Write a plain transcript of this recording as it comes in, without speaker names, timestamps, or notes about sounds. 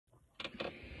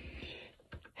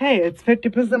Hey, it's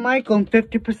 50% Michael and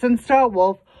 50%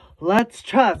 StarWolf. Let's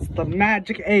trust the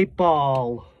magic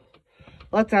 8-ball.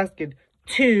 Let's ask it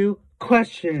 2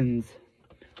 questions.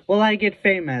 Will I get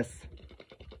famous?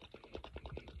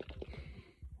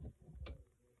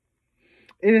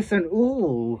 Innocent,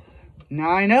 ooh, now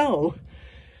I know.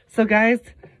 So guys,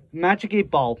 magic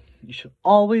 8-ball. You should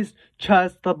always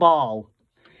trust the ball.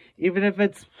 Even if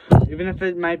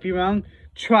it might be wrong,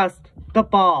 trust the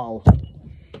ball.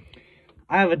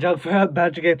 I have a joke for a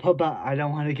magic 8-ball, but I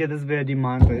don't want to get this video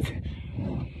demonetized.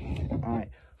 Alright.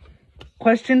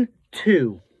 Question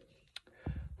 2.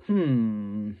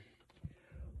 Will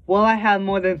I have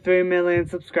more than 3 million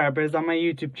subscribers on my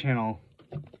YouTube channel?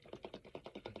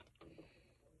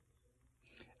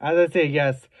 As I say,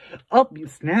 yes. Oh,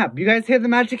 snap. You guys hear the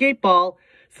magic 8-ball.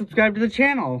 Subscribe to the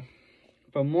channel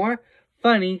for more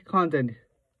funny content.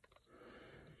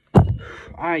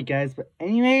 Alright, guys. But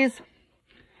anyways,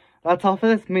 that's all for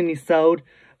this mini-sode.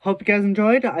 Hope you guys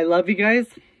enjoyed. I love you guys.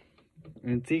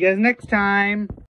 And see you guys next time.